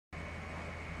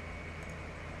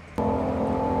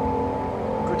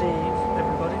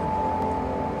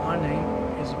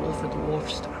the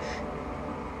Wolfstache.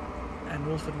 And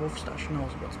Wolfed Wolfstache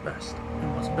knows what's best.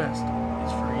 And what's best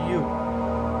is for you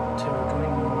to join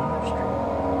me on our stream.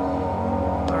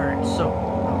 Alright, so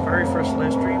our very first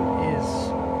live stream is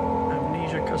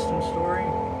Amnesia custom story,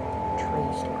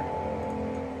 troll story.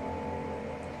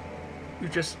 You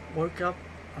just woke up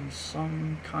on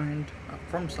some kind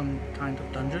from some kind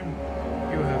of dungeon.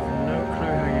 You have no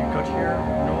clue how you got here,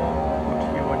 nor what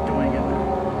you are doing in there.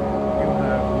 You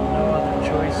have no other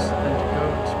choice than to go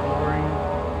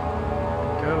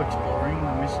exploring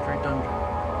the mystery dungeon.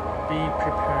 Be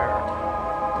prepared.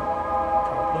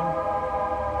 Problem?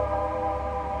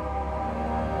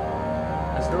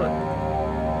 Let's do it.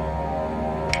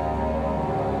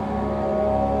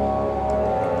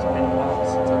 It's been a while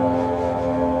since I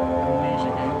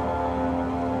Amnesia game.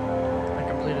 I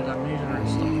completed Amnesia and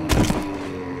stuff.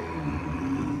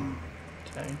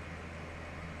 Okay.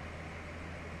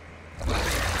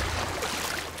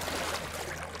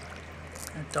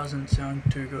 It doesn't sound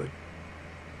too good.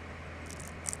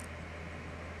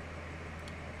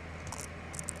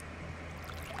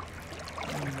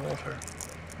 And water.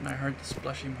 And I heard the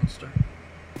splashy monster.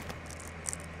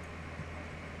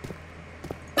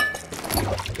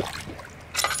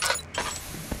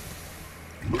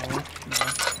 No,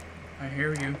 I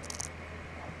hear you.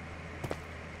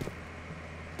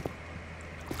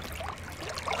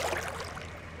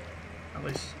 At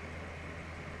least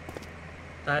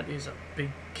that is a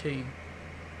big key.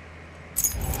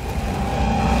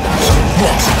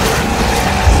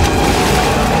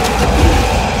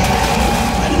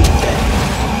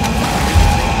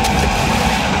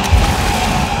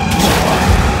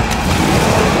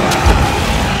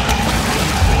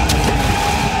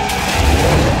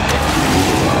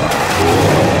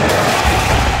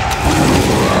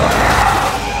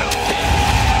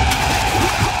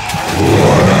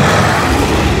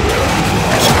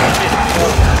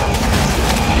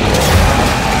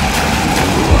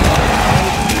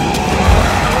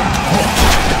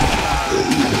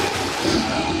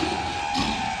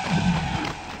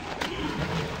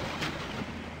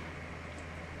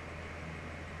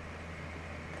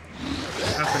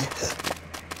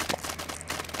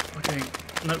 Okay,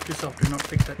 note to self, do not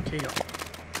pick that key up.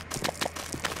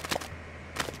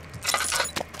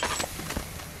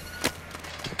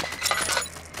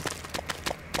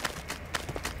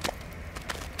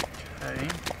 Okay.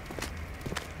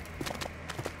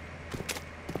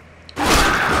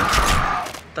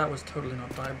 That was totally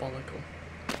not diabolical.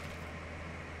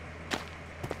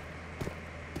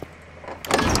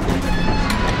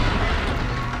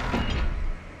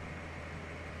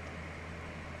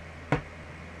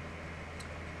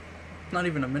 Not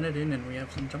even a minute in and we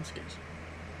have some jump scares.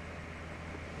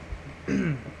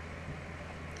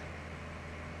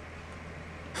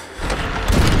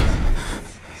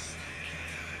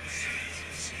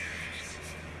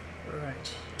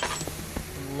 Right.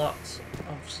 Lots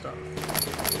of stuff.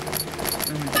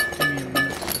 Give me a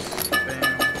minute to just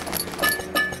bam.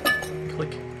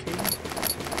 Click key.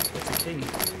 What's a key?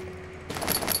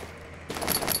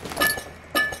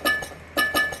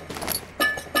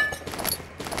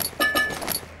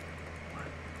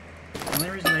 The only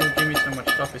reason they give me so much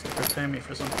stuff is to prepare me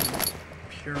for something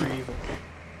pure evil.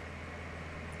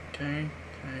 Okay,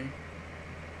 okay.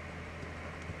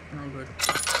 We're all good.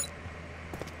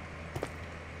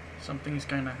 Something's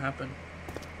gonna happen.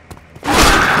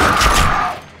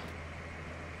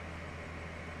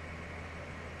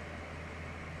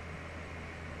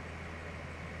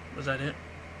 Was that it?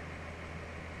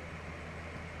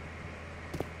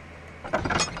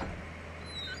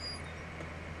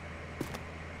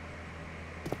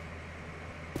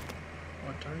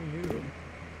 What are you?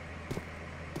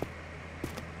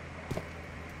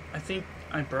 I think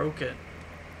I broke it.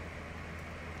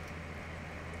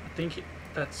 I think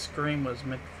that scream was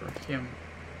meant for him,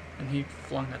 and he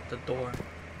flung at the door.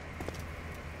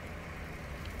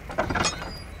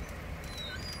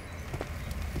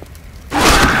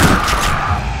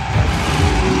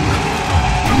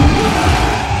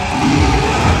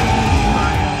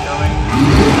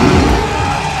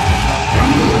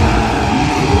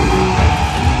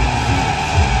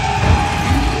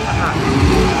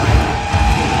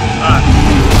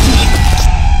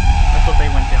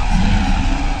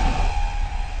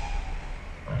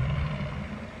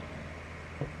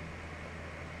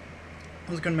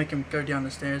 I was gonna make him go down the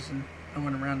stairs, and I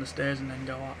went around the stairs and then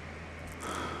go up.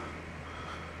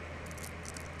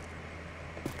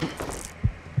 Do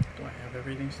I have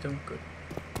everything still? Good.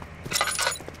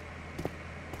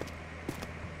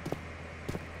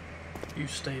 You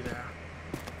stay there.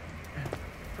 And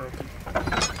broken.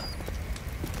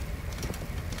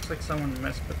 like someone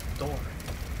messed with the door.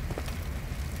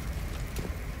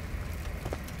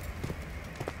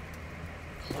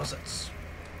 Closets.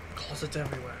 Closets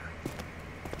everywhere.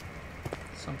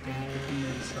 Something hidden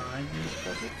inside these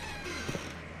closets?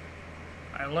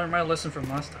 I learned my lesson from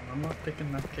last time. I'm not picking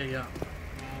that key up.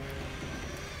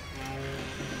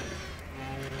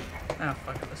 Ah,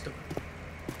 fuck it. Let's do it.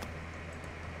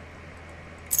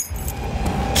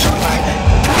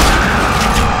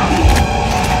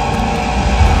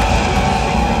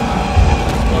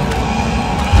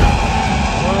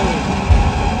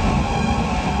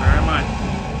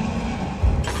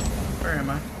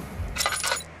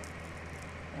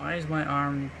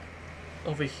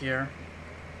 Over here,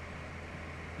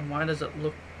 and why does it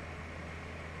look?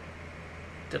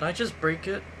 Did I just break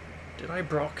it? Did I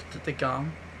broke the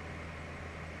gum?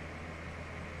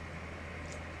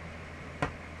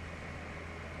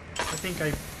 I think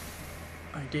I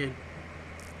did.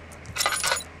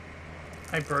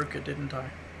 I broke it, didn't I?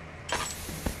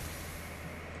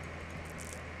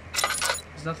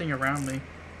 There's nothing around me,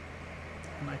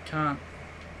 and I can't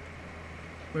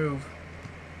move.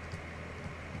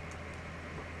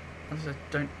 I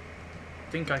don't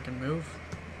think I can move.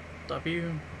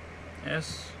 W,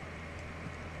 S,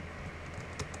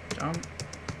 jump.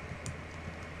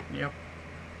 Yep.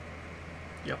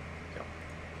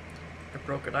 I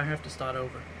broke it. I have to start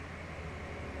over.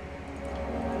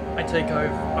 I take over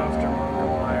after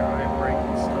Markiplier. I break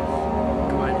stuff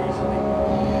quite easily.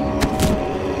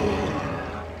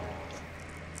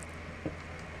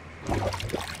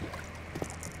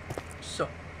 So.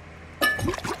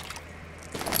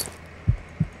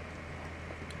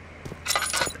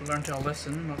 Learned our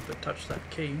lesson not to touch that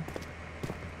key.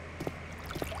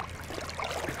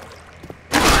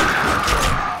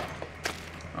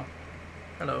 Oh,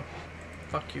 hello.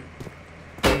 Fuck you.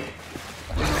 I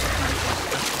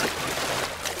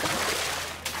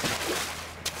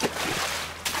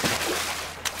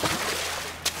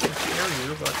hear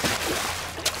you, but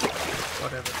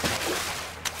whatever.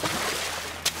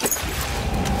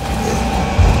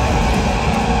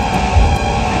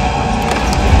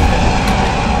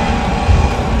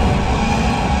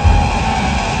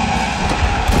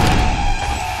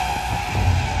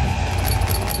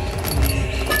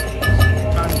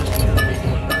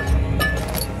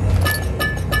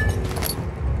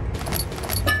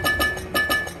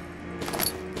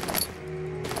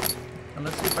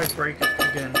 Break it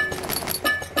again.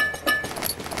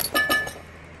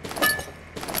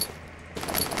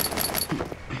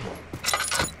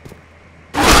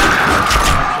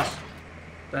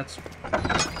 That's.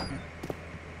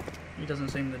 He doesn't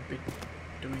seem to be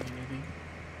doing anything.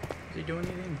 Is he doing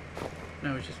anything?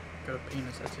 No, he's just got a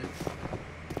penis, that's it.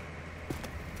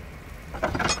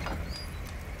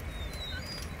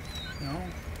 No?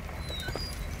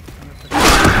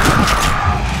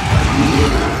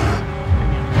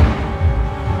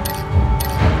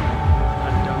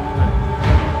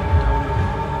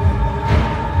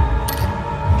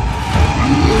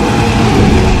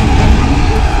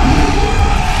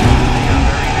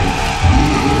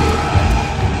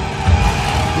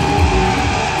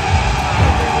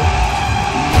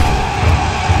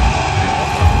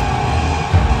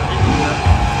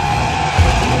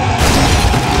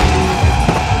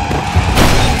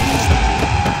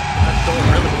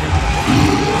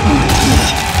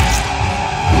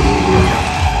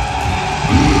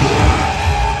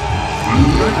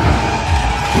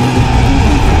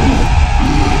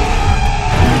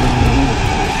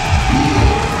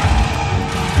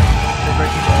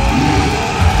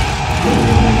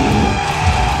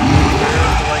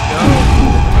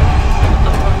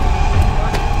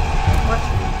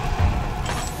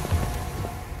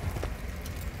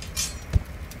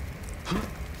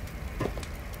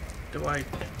 Do I...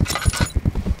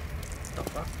 the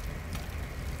fuck?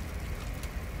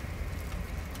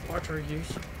 What are you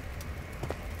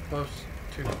supposed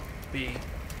to be?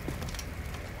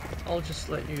 I'll just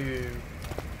let you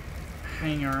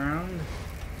hang around,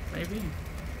 maybe?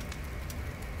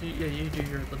 Yeah, you do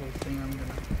your little thing, I'm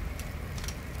gonna...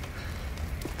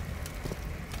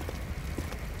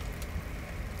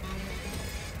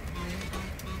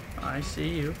 I see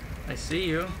you. I see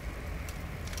you.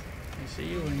 I see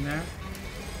you in there.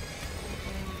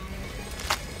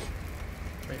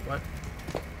 Wait, what?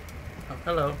 Oh,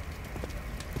 hello.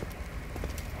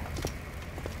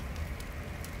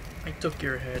 I took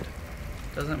your head.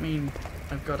 Doesn't mean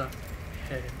I've got a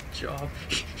head job.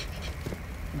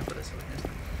 Enough of this.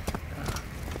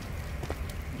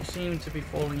 You seem to be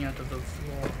falling out of the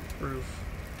floor roof.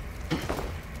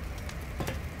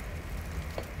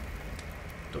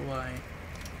 Do I?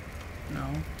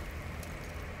 No.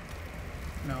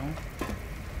 No.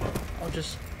 I'll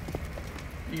just...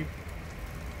 You...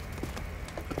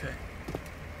 Okay.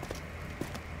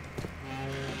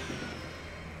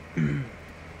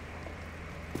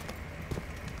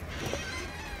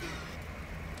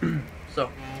 So,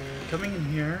 coming in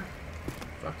here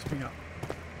fucks me up.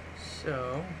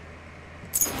 So...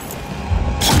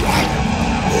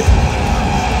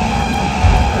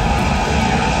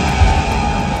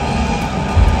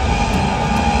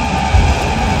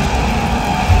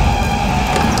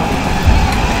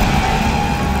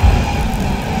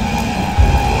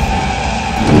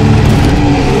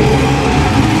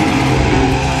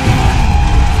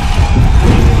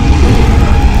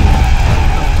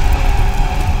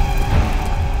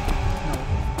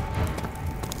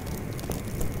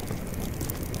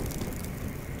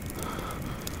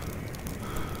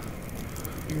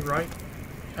 You right?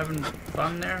 Having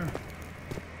fun there?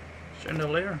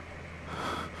 Chandelier?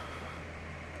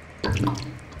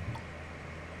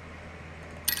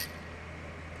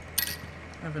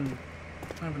 Having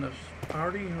a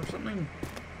party or something?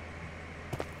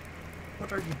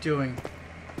 What are you doing?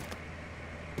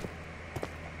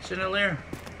 Chandelier,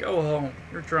 go home.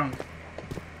 You're drunk.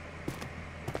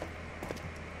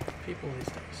 People these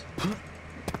days.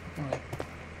 Well,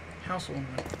 household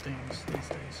things these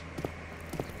days.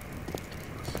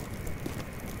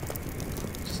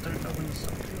 Just don't know when to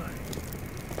stop doing.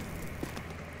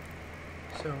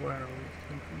 So where are we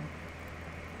thinking?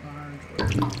 Large,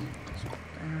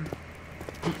 there.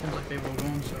 Seems like they were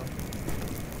going so.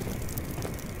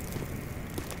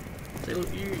 See, look,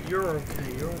 you're okay.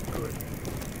 You're good.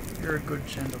 You're a good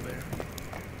chandelier.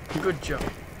 Good job.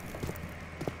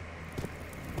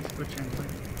 He's a good chandelier.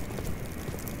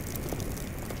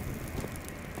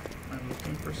 I'm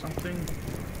looking for something.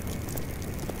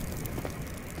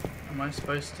 Am I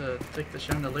supposed to take the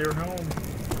chandelier home?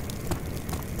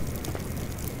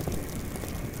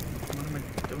 What am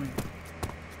I doing?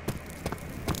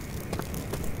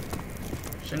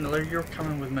 Chandelier, you're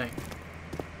coming with me.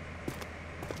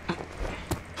 I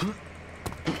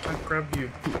can't grab you.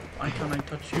 Why can't I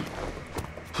touch you?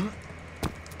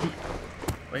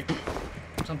 Wait.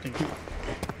 Something. Can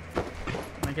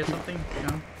I get something?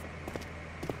 No?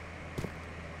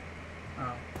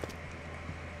 Oh.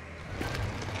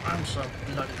 I'm so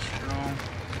bloody strong.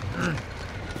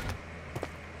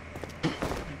 Can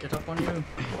I get up on you?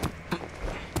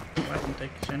 So I can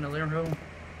take the chandelier home?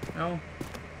 No?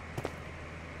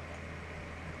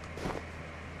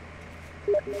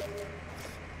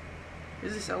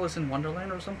 Is this Alice in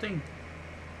Wonderland or something?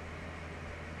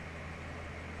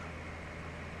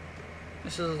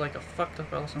 This is like a fucked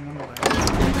up Alice in Wonderland.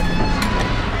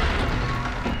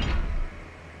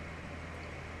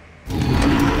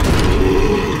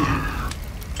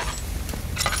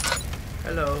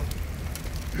 Hello.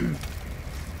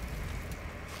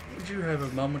 Would you have a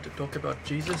moment to talk about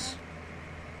Jesus?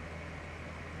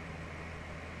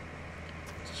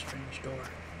 It's a strange door.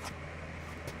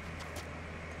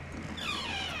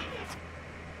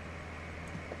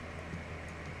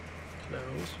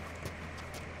 Close.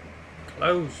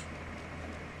 Close.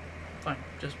 Fine,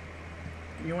 just...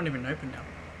 You won't even open now.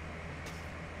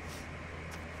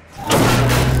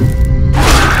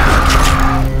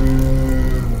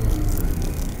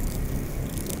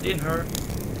 Didn't hurt.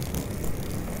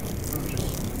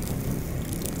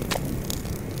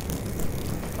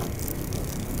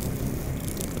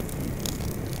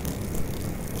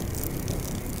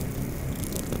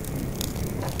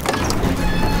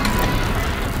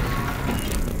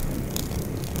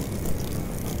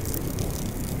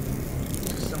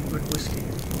 Some good whiskey.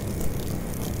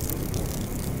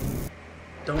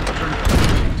 Don't drink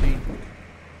tea.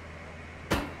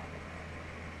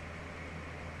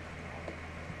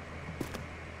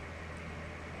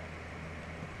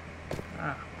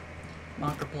 Ah,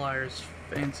 Markiplier's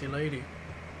fancy lady.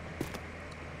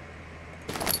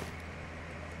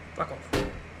 Fuck off.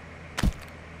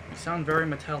 You sound very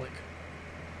metallic.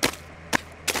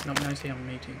 No, I say I'm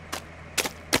meaty.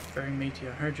 Very meaty.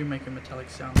 I heard you make a metallic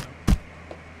sound though.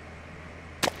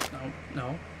 No,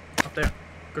 no. Up there.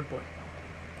 Good boy.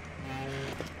 No.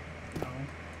 No.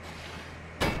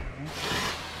 I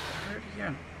heard it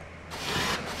again.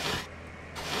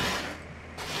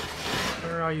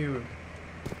 Where are you?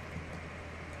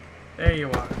 There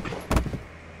you are.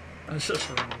 That's just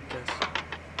a random guess.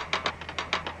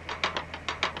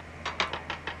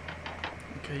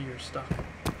 Okay, you're stuck.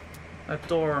 That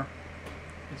door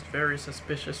is very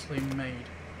suspiciously made.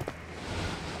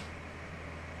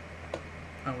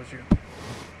 How was you?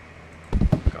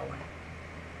 Go away.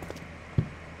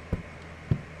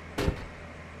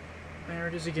 There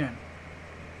it is again.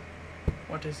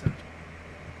 What is that?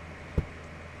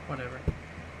 Whatever.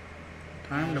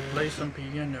 Time to play some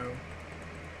piano.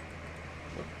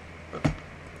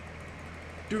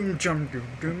 Doom jum doom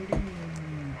doom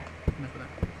doom. Enough of that.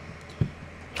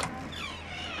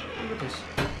 Look at this.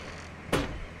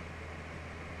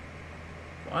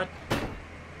 What?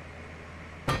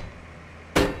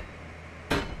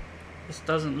 This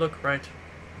doesn't look right.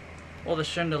 All the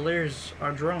chandeliers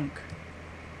are drunk.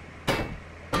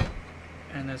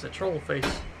 And there's a troll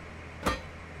face.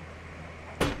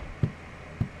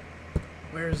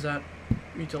 Where's that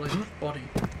mutilated body?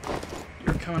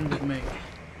 You're coming with me.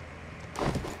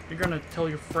 You're gonna tell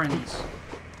your friends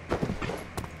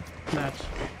that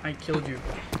I killed you.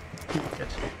 Get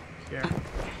here.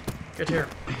 Get here.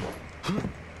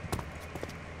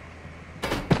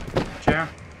 Chair.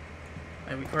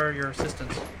 I require your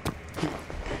assistance.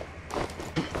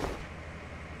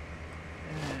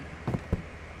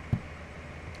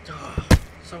 Oh,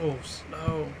 so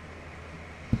slow.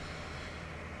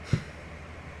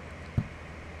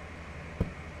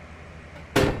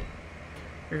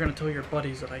 You're gonna tell your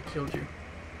buddies that I killed you.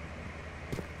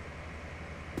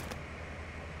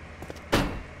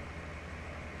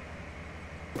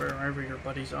 Wherever your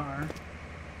buddies are.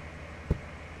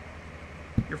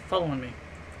 You're following me.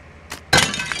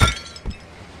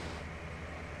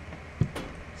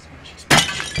 Smashy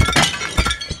smash.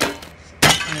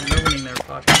 I am ruining their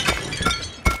podcast.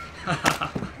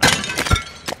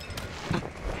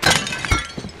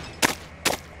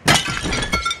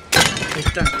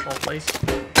 Take that, tall place.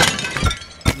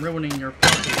 I'm ruining your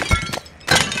party.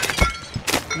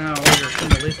 Now all your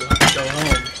chandeliers will have to go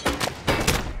home.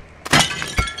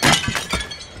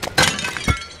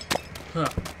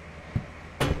 Huh.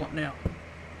 What now?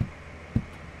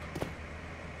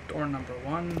 Door number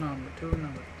 1, number 2,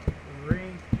 number 3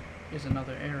 is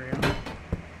another area.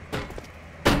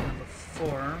 Number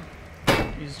 4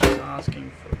 is just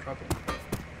asking for trouble.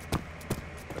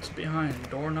 What's behind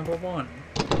door number 1?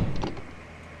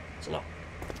 It's locked.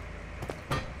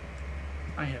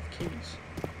 I have keys.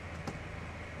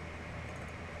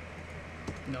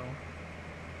 No.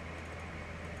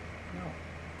 No.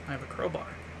 I have a crowbar.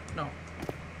 No.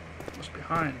 What's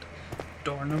behind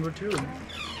door number 2?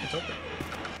 It's open.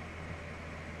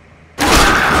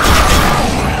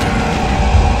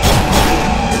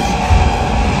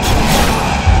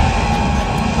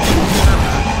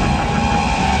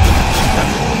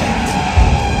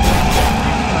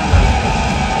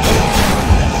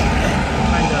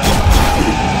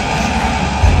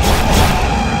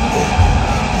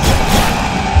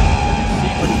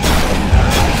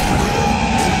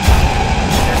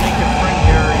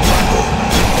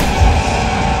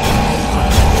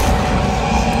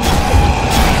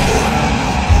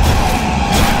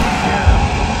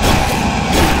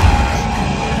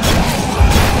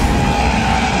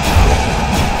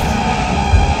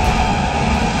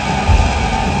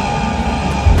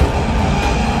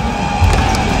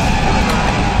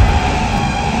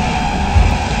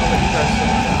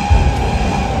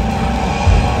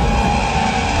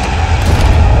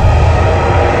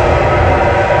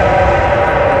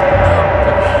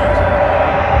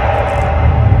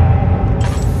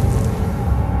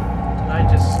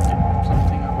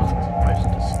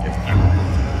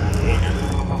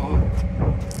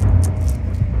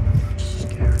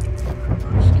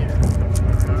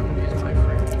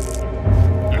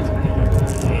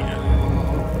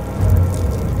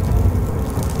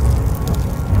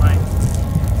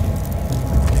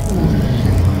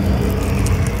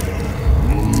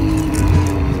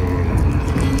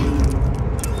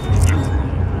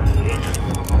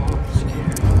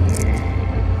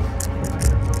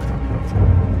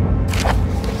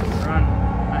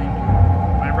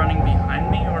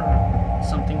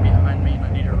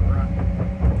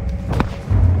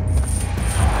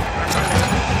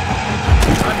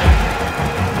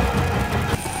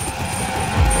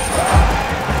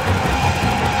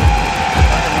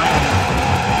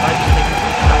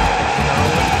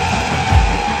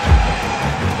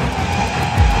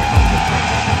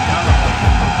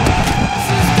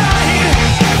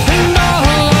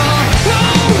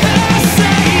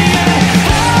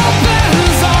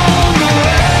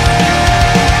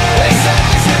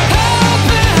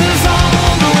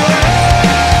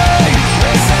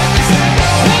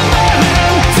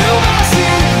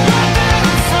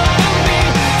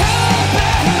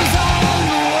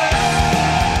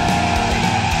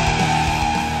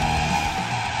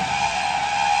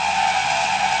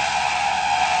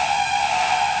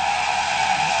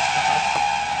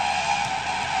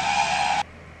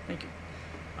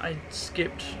 I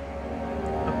skipped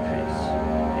a pace.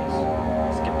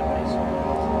 Skipped a pace.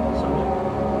 So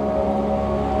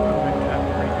I'm going to have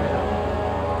to redo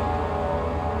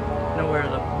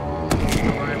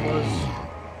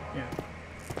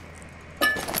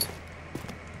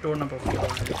Door number 4. We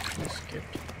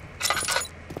skipped.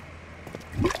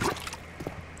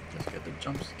 Just get the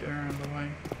jump scare out of the way.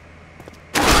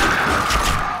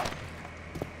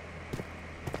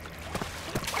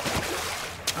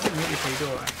 I don't need to say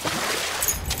door.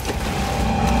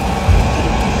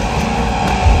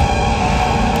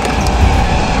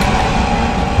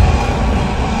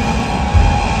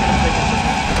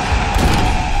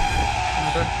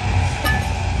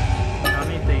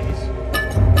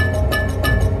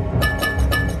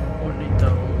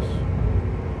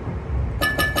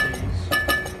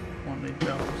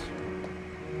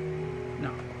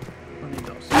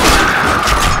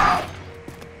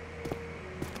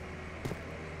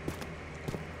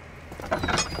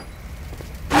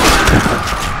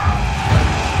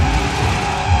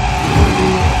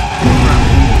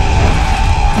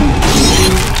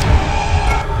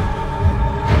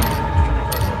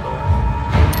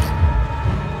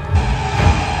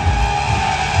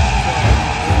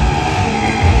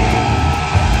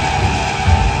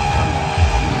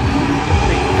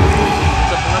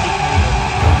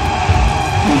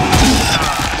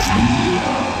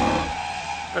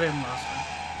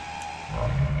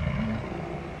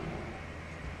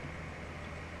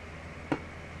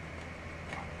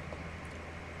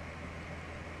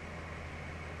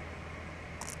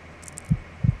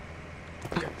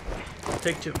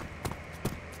 Take 2.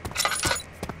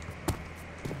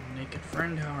 Naked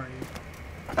friend, how are you?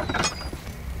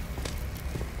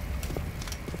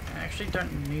 I actually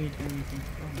don't need anything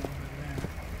from over there.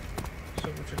 So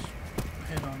we'll just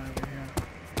head on over here.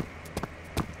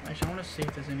 Actually, I want to see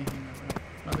if there's anything over there.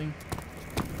 Nothing.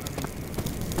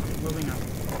 Nothing. Moving up.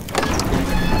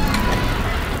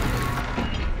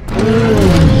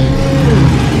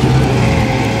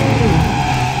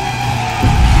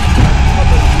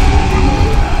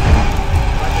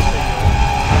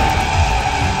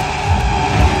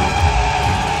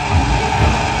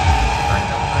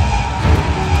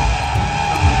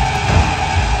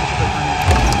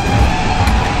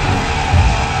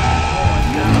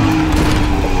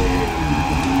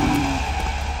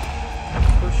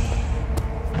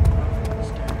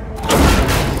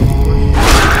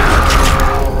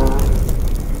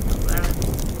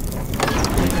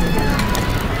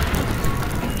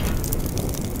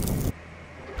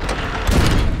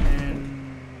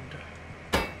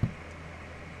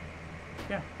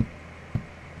 Yeah,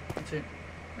 that's it.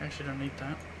 I actually don't need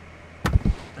that.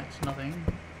 That's nothing.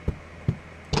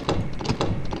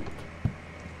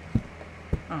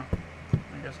 Oh,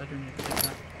 I guess I do need to take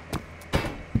that.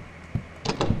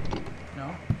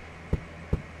 No?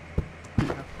 I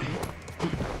have to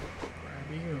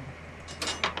grab you.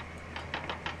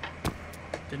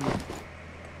 Didn't.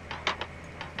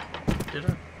 Did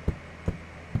it?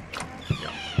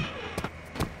 Yeah.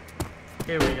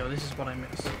 Here we go, this is what I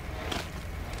missed.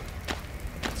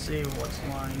 See what's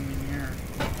lying in here.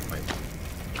 Wait.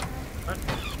 What?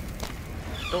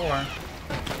 Door?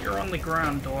 You're on the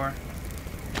ground, door.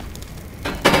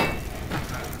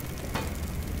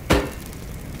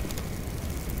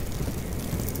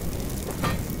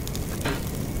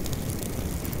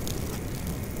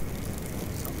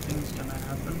 Something's gonna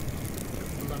happen.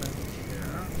 Blood over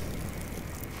here.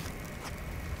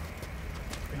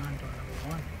 Behind door number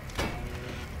 1.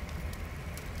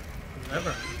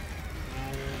 Lever.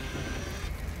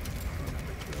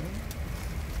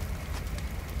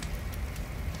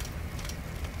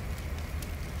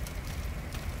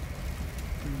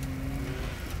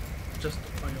 Just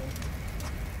oil.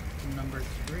 Number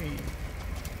 3.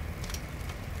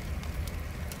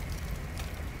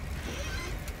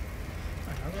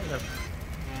 Another lever.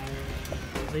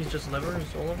 Are these just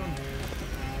levers, all of them?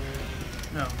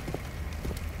 No.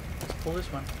 Let's pull this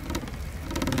one.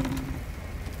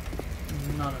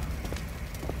 Nada.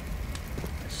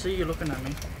 I see you looking at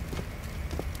me.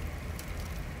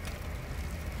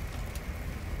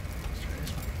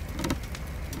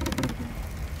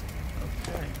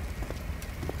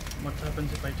 What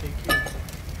happens if I take you?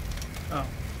 Oh.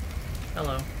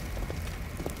 Hello.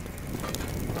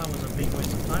 That was a big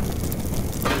waste of time.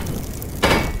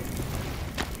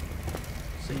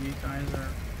 So you guys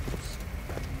are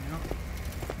backing out.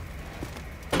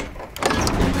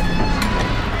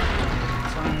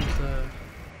 Time to...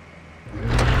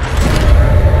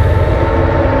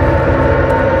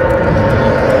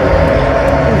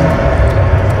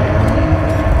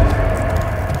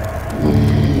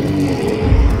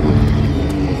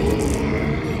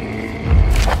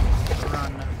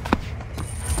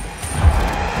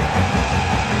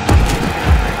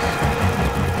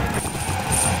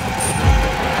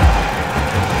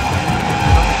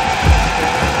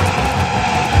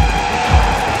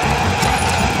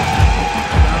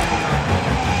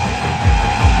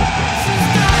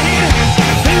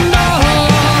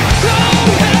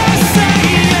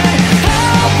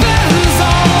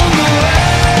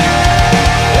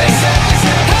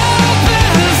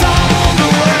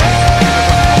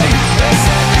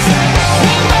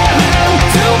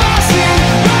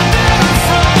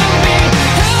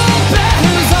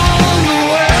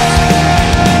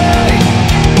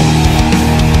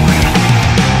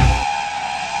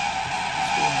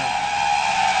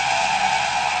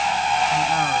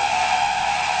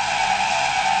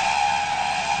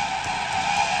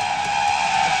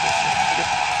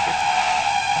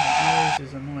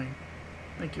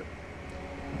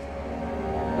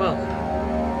 Well,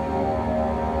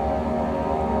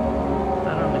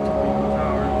 that only took me an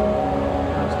hour.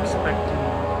 I was expecting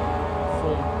a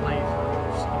full playthrough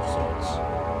of sorts.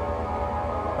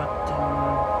 But,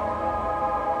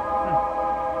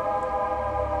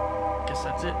 guess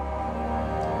that's it.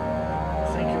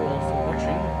 Thank you all for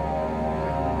watching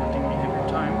and letting me have your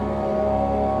time.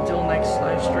 Until next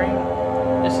live stream,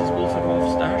 this is Wilfred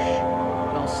Wolfstash,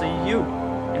 and I'll see you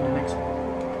in the next one.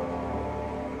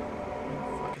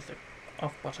 Fuck is the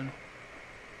off button.